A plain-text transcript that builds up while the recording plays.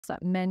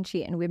that men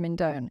cheat and women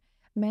don't.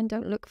 Men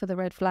don't look for the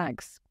red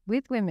flags.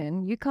 With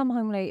women, you come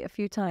home late a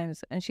few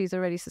times and she's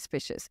already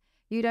suspicious.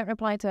 You don't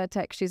reply to her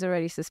text, she's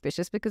already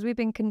suspicious, because we've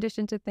been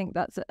conditioned to think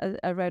that's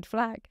a red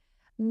flag.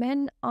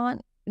 Men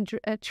aren't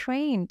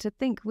trained to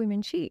think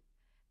women cheat.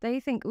 They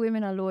think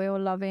women are loyal,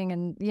 loving,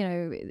 and, you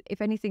know,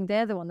 if anything,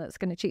 they're the one that's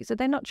going to cheat. So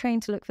they're not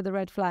trained to look for the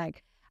red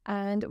flag.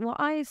 And what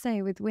I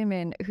say with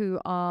women who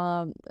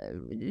are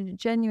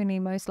genuinely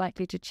most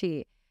likely to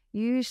cheat,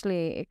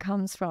 usually it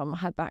comes from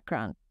her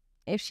background.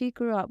 If she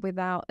grew up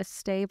without a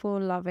stable,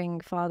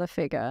 loving father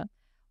figure,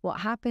 what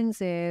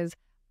happens is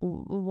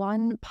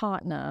one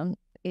partner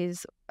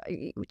is...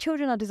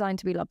 Children are designed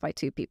to be loved by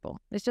two people.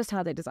 It's just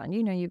how they're designed.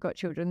 You know, you've got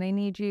children. They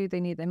need you.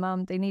 They need their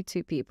mum. They need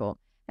two people.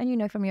 And you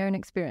know from your own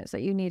experience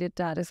that you need a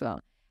dad as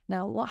well.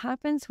 Now, what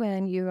happens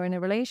when you're in a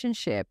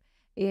relationship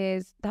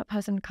is that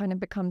person kind of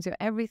becomes your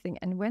everything.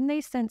 And when they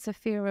sense a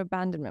fear of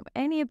abandonment,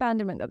 any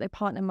abandonment that their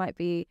partner might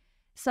be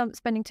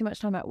spending too much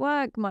time at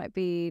work, might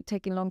be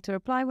taking long to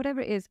reply,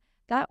 whatever it is,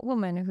 that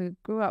woman who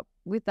grew up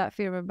with that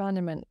fear of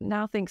abandonment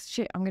now thinks,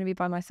 shit, I'm going to be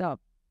by myself,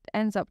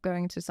 ends up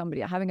going to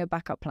somebody, having a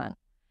backup plan.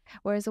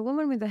 Whereas a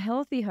woman with a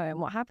healthy home,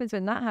 what happens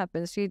when that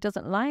happens, she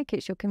doesn't like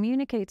it, she'll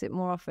communicate it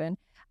more often.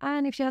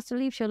 And if she has to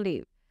leave, she'll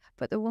leave.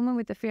 But the woman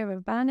with the fear of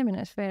abandonment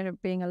and fear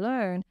of being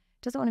alone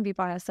doesn't want to be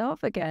by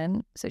herself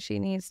again. So she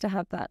needs to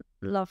have that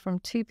love from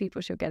two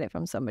people. She'll get it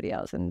from somebody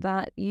else. And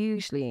that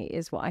usually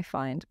is what I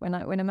find. When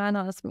a man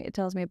asks me,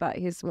 tells me about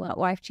his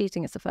wife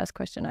cheating, it's the first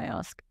question I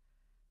ask.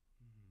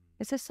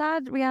 It's a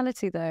sad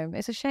reality, though.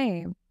 It's a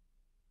shame.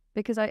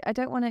 Because I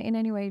don't want to in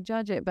any way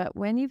judge it. But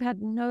when you've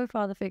had no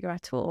father figure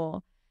at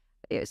all,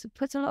 it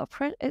puts a lot of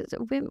pressure.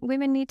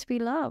 Women need to be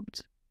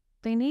loved.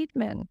 They need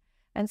men.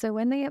 And so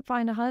when they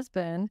find a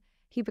husband,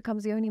 he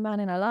becomes the only man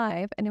in her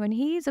life. And when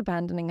he's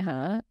abandoning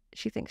her,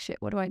 she thinks, shit,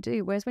 what do I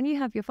do? Whereas when you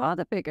have your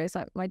father figure, it's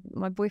like,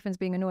 my boyfriend's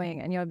being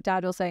annoying. And your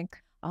dad will say,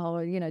 oh,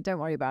 you know, don't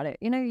worry about it.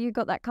 You know, you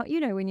got that, you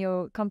know, when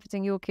you're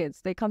comforting your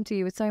kids, they come to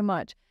you with so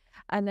much.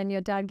 And then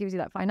your dad gives you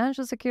that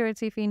financial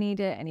security if you need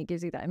it. And he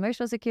gives you that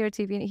emotional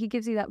security if you need it. He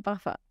gives you that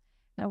buffer.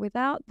 Now,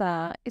 without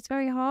that, it's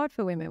very hard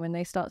for women when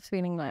they start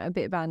feeling like a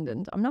bit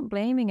abandoned. I'm not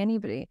blaming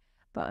anybody,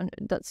 but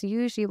that's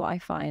usually what I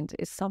find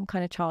is some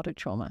kind of childhood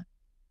trauma.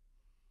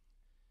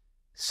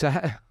 So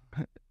that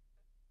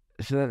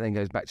then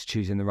goes back to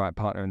choosing the right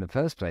partner in the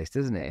first place,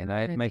 doesn't it?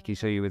 And making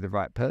sure you're with the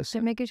right person.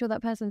 So making sure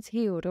that person's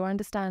healed or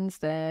understands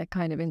their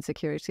kind of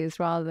insecurities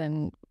rather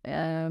than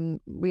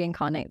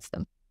reincarnates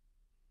them.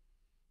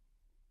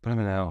 But I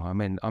don't know. I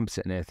mean, I'm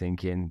sitting there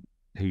thinking,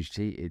 who's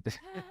cheated?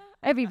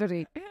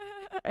 Everybody.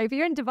 If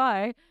you're in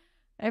Dubai,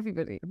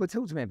 everybody. Well,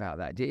 talk to me about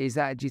that. Do you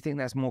think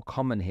that's more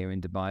common here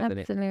in Dubai?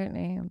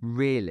 Absolutely.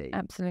 Really?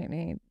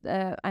 Absolutely.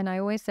 And I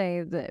always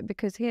say that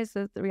because here's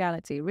the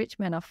reality. Rich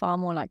men are far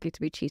more likely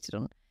to be cheated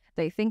on.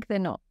 They think they're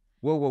not.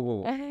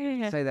 Whoa.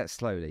 Say that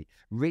slowly.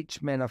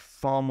 Rich men are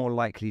far more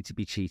likely to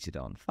be cheated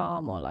on.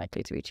 Far more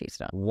likely to be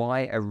cheated on.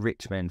 Why are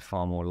rich men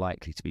far more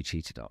likely to be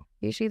cheated on?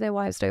 Usually their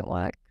wives don't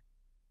work.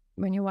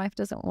 When your wife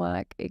doesn't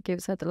work, it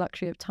gives her the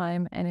luxury of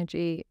time,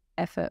 energy,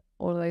 effort,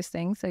 all of those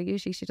things. So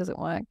usually she doesn't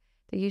work.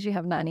 They usually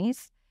have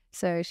nannies.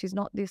 So she's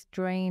not this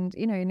drained,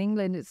 you know, in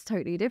England, it's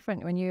totally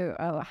different. When you're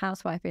a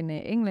housewife in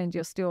England,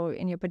 you're still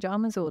in your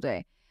pajamas all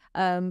day.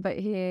 But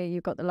here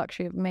you've got the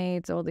luxury of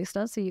maids, all this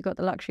stuff. So you've got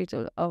the luxury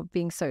of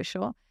being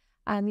social.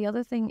 And the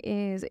other thing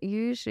is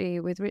usually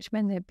with rich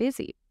men, they're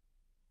busy.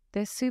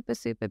 They're super,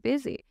 super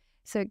busy.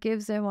 So it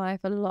gives their wife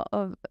a lot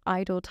of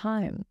idle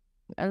time.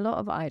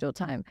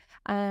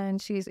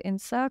 And she's in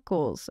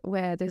circles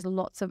where there's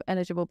lots of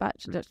eligible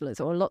bachelors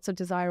or lots of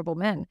desirable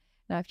men.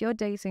 Now, if you're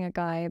dating a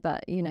guy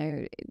that, you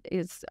know,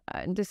 is,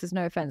 and this is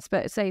no offense,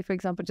 but say, for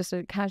example, just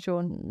a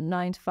casual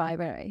 9 to 5,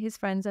 his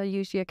friends are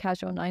usually a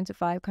casual 9 to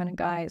 5 kind of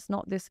guy. It's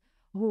not this,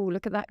 oh,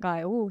 look at that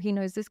guy. Oh, he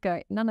knows this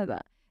guy. None of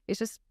that. It's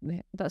just,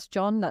 that's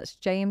John, that's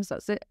James,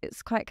 that's it.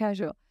 It's quite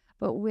casual.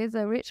 But with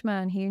a rich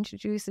man, he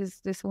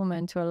introduces this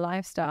woman to a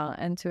lifestyle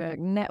and to a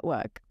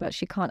network that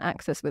she can't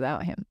access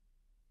without him.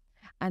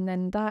 And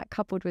then that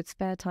coupled with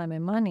spare time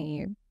and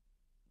money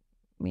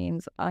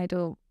means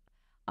idle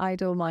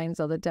minds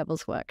are the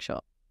devil's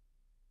workshop.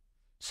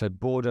 So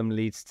boredom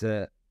leads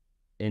to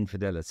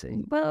infidelity?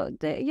 Well,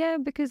 yeah,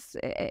 because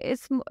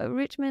it's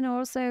rich men are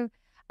also,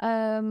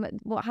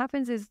 what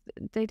happens is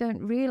they don't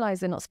realize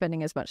they're not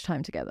spending as much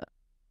time together.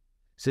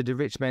 So do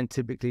rich men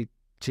typically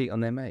cheat on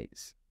their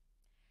mates?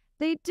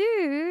 They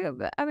do.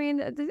 I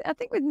mean, I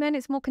think with men,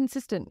 it's more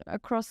consistent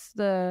across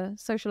the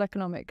social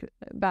economic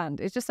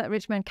band. It's just that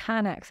rich men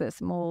can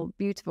access more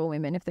beautiful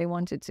women if they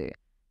wanted to,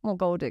 more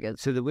gold diggers.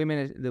 So the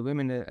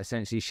women are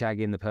essentially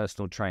shagging the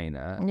personal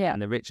trainer, yeah,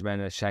 and the rich men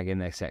are shagging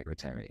their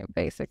secretary.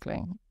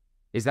 Basically.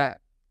 Is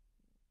that?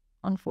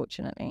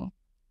 Unfortunately.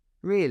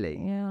 Really?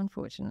 Yeah,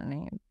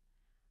 unfortunately.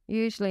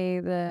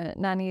 Usually the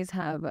nannies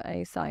have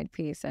a side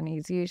piece, and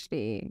he's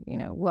usually, you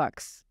know,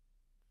 works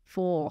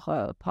for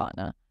her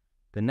partner.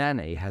 The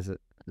nanny has a...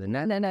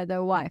 No,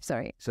 the wife,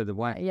 sorry. So the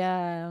wife...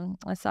 Yeah,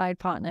 a side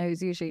partner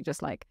who's usually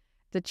just like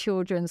the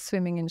children's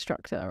swimming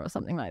instructor or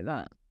something like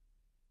that.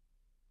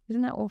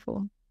 Isn't that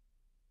awful?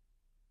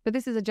 But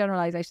this is a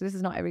generalization. This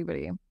is not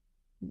everybody,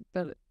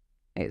 but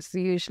it's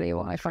usually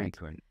what I find.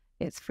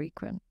 It's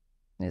frequent.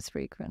 It's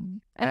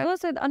frequent. And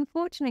also,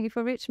 unfortunately,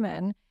 for rich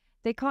men,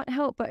 they can't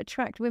help but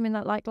attract women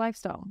that like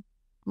lifestyle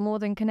more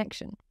than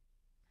connection.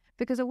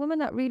 Because a woman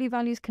that really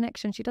values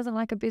connection, she doesn't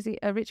like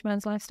a rich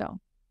man's lifestyle.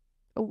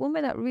 A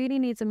woman that really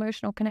needs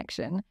emotional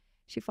connection,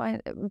 she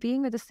finds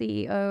being with a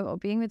CEO or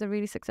being with a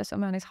really successful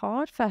man is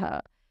hard for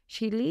her.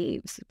 She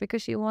leaves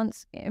because she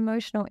wants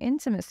emotional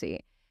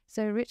intimacy.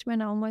 So rich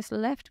men are almost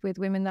left with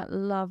women that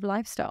love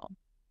lifestyle,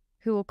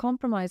 who will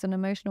compromise on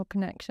emotional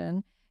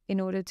connection in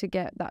order to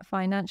get that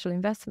financial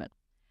investment.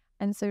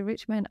 And so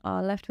rich men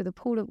are left with a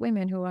pool of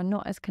women who are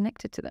not as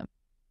connected to them.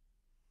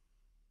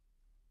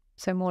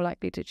 So more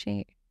likely to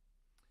cheat.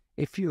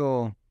 If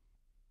you're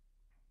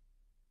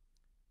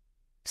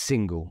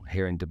single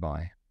here in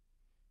Dubai,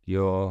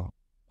 you're,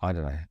 I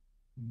don't know,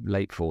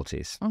 late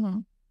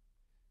 40s,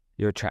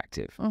 you're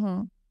attractive,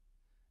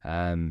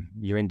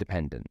 you're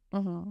independent.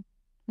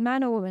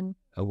 Man or woman?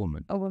 A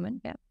woman. A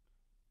woman, yeah.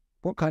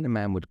 What kind of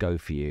man would go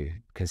for you,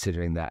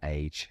 considering that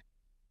age?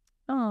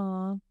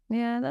 Oh,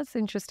 yeah, that's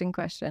an interesting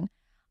question.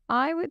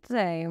 I would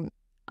say,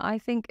 I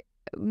think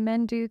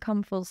men do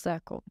come full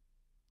circle.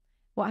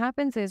 What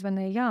happens is when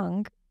they're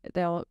young,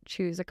 they'll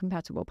choose a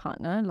compatible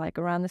partner, like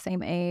around the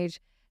same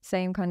age,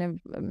 same kind of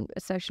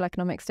social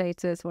economic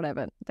status,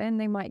 whatever. Then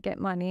they might get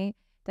money.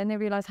 Then they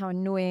realize how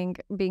annoying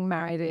being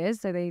married is.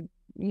 So they,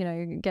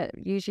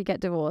 usually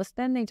get divorced.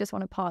 Then they just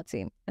want to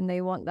party and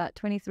they want that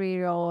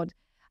 23-year-old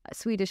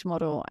Swedish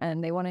model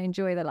and they want to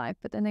enjoy their life.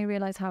 But then they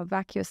realize how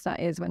vacuous that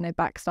is when their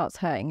back starts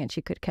hurting and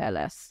she could care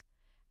less.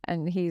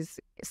 And he's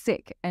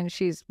sick and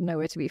she's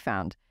nowhere to be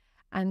found.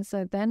 And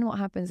so then what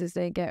happens is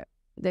they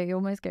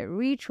almost get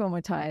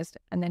re-traumatized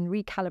and then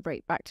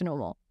recalibrate back to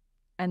normal.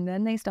 And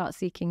then they start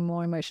seeking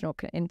more emotional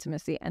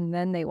intimacy. And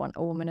then they want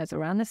a woman that's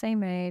around the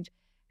same age,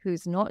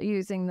 who's not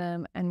using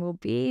them and will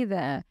be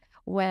there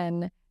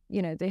when,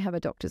 they have a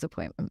doctor's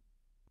appointment.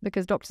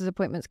 Because doctor's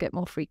appointments get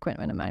more frequent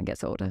when a man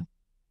gets older.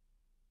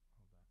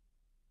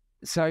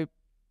 So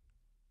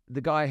the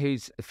guy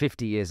who's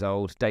 50 years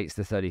old dates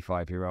the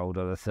 35-year-old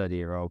or the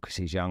 30-year-old because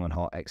he's young and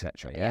hot,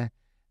 etc. Yeah.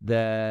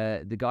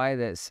 The guy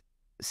that's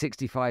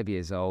 65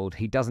 years old,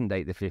 he doesn't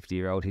date the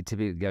 50-year-old. He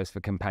typically goes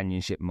for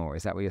companionship more.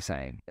 Is that what you're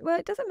saying? Well,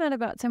 it doesn't matter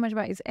so much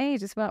about his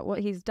age. It's about what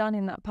he's done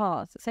in that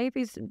past. Say if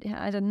he's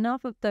had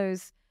enough of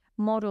those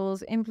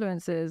models,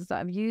 influences that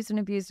have used and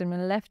abused him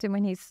and left him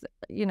when he's,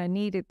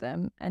 needed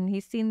them, and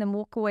he's seen them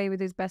walk away with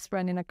his best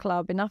friend in a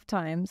club enough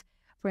times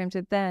for him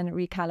to then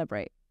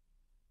recalibrate.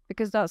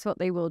 Because that's what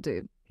they will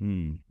do.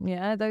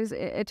 Yeah, those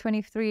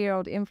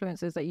 23-year-old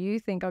influencers that you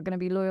think are going to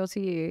be loyal to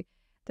you,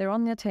 they're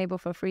on their table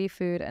for free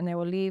food and they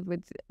will leave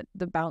with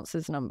the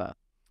bouncer's number.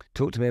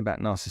 Talk to me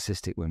about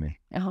narcissistic women.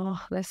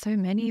 Oh, there's so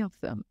many of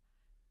them.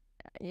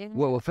 Yeah.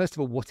 Well, first of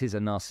all, what is a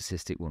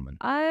narcissistic woman?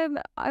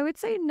 I would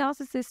say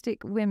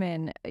narcissistic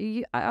women,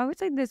 I would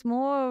say there's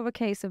more of a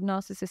case of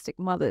narcissistic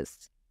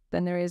mothers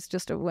than there is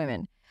just of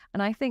women.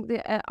 And I think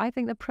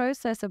the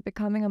process of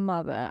becoming a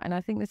mother, and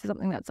I think this is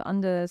something that's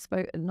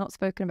not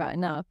spoken about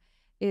enough,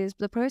 is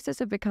the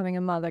process of becoming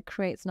a mother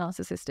creates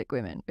narcissistic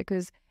women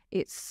because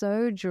it's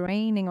so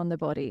draining on the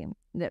body.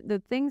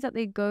 The things that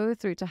they go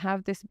through to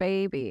have this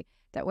baby,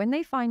 that when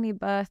they finally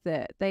birth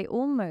it, they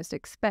almost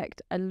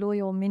expect a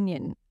loyal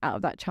minion out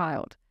of that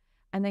child.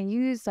 And they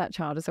use that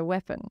child as a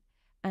weapon.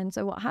 And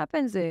so what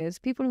happens is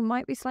people who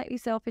might be slightly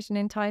selfish and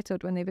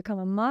entitled, when they become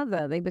a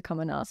mother, they become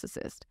a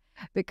narcissist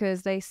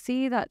because they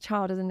see that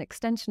child as an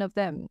extension of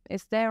them.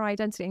 It's their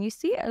identity. And you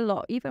see it a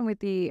lot, even with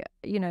the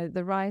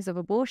rise of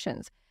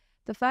abortions.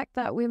 The fact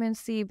that women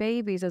see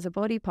babies as a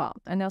body part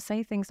and they'll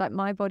say things like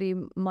my body,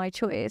 my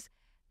choice,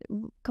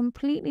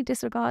 completely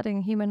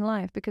disregarding human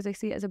life because they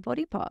see it as a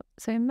body part.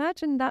 So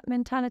imagine that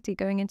mentality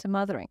going into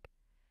mothering,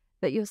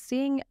 that you're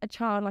seeing a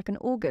child like an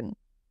organ.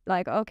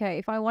 Like, okay,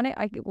 if I want it,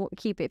 I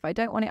keep it. If I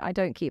don't want it, I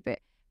don't keep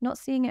it. Not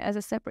seeing it as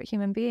a separate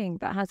human being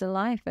that has a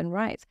life and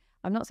rights.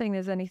 I'm not saying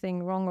there's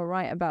anything wrong or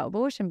right about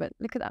abortion, but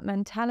look at that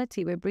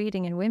mentality we're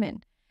breeding in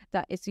women,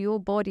 that it's your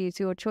body, it's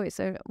your choice.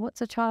 So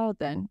what's a child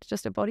then? It's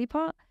just a body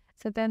part?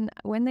 So then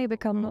when they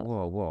become...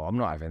 Whoa, I'm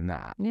not having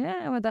that.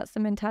 Yeah, well, that's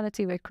the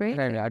mentality we're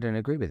creating. I don't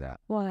agree with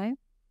that. Why?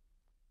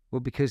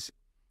 Well, because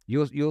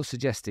you're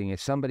suggesting if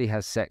somebody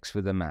has sex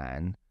with a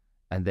man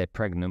and they're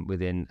pregnant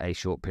within a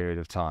short period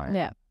of time,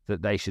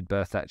 that they should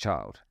birth that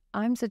child.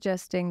 I'm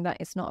suggesting that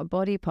it's not a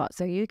body part.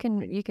 So you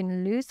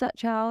can lose that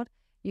child,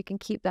 you can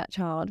keep that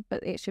child,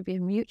 but it should be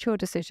a mutual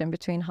decision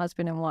between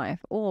husband and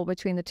wife or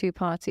between the two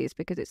parties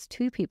because it's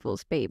two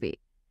people's baby.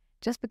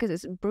 Just because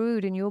it's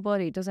brewed in your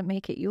body doesn't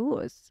make it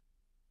yours.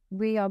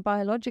 We are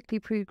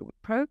biologically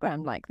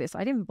programmed like this.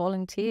 I didn't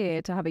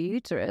volunteer to have a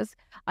uterus.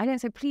 I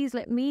didn't say, please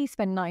let me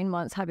spend 9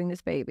 months having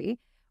this baby.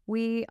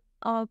 We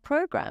are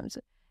programmed.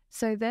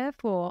 So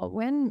therefore,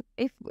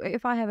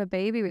 if I have a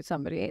baby with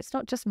somebody, it's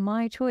not just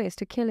my choice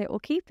to kill it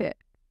or keep it.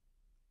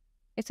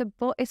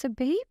 It's a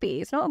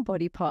baby. It's not a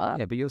body part.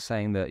 Yeah, but you're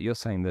saying that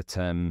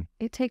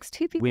It takes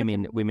two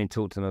people. women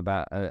talk to them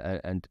about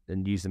and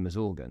use them as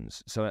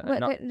organs. So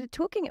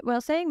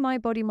Saying my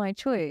body, my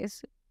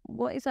choice.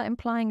 What is that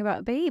implying about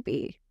a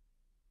baby?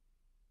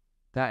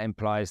 that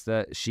implies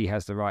that she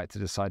has the right to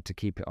decide to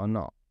keep it or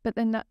not. But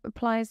then that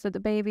implies that the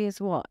baby is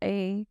what,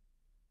 a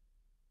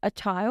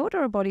child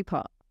or a body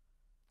part?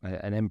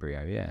 An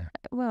embryo, yeah.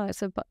 Well,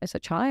 it's a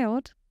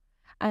child,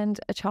 and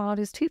a child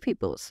is two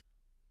people's.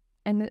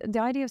 And the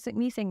idea of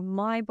me saying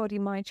my body,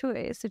 my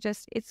choice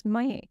suggests it's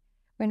me,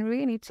 when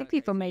really two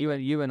people make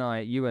it. You and I,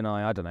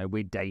 I don't know,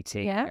 we're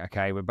dating. Yeah.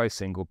 Okay, we're both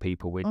single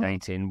people. We're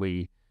dating.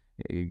 We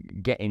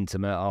get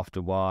intimate after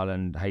a while,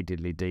 and hey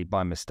diddly dee,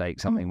 by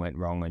mistake something went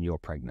wrong, and you're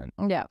pregnant.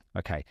 Yeah.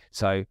 Okay,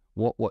 so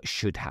what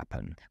should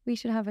happen? We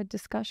should have a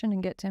discussion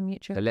and get to a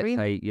mutual So let's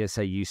agreement.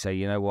 say you say,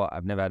 you know what,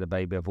 I've never had a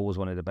baby. I've always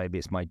wanted a baby.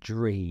 It's my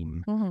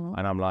dream.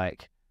 And I'm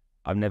like,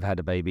 I've never had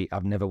a baby.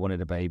 I've never wanted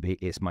a baby.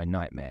 It's my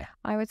nightmare.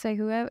 I would say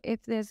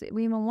if there's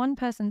even one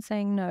person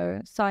saying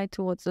no, side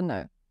towards the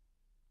no,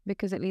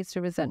 because it leads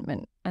to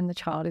resentment, and the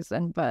child is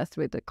then birthed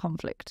with the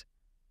conflict.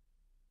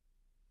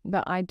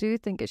 But I do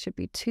think it should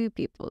be two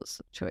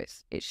people's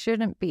choice. It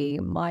shouldn't be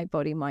my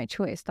body, my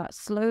choice. That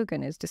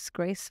slogan is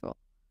disgraceful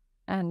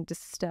and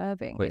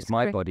disturbing. Well, it's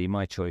my body,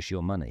 my choice,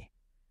 your money.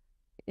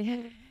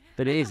 Yeah.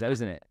 But it is, though,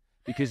 isn't it?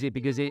 Because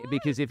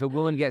if a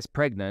woman gets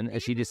pregnant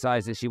and she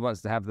decides that she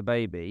wants to have the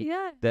baby,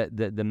 Yeah.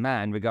 the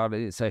man,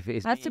 regardless, so if it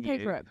is Has me to and pay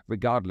you, for it.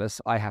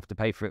 regardless, I have to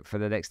pay for it for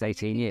the next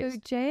 18 You years. go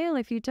to jail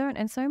if you don't.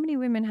 And so many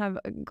women have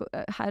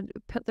had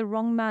put the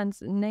wrong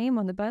man's name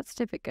on the birth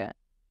certificate,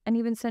 and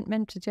even sent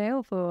men to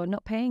jail for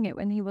not paying it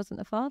when he wasn't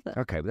the father.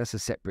 Okay, but that's a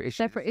separate issue.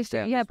 Separate issue. Stay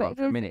on Yeah, this one but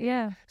for a minute.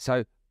 yeah,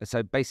 So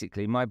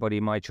basically, my body,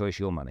 my choice,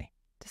 your money.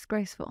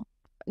 disgraceful.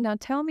 Now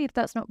tell me if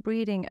that's not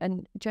breeding a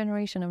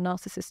generation of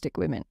narcissistic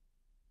women.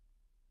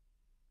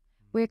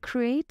 We're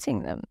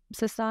creating them.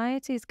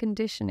 Society is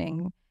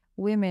conditioning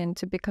women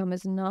to become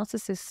as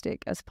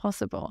narcissistic as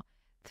possible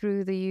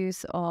through the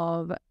use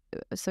of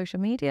social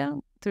media,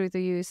 through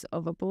the use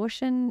of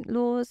abortion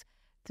laws,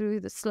 through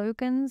the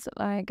slogans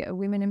like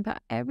women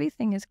impact.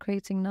 Everything is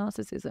creating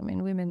narcissism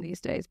in women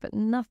these days, but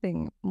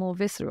nothing more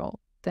visceral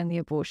than the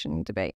abortion debate.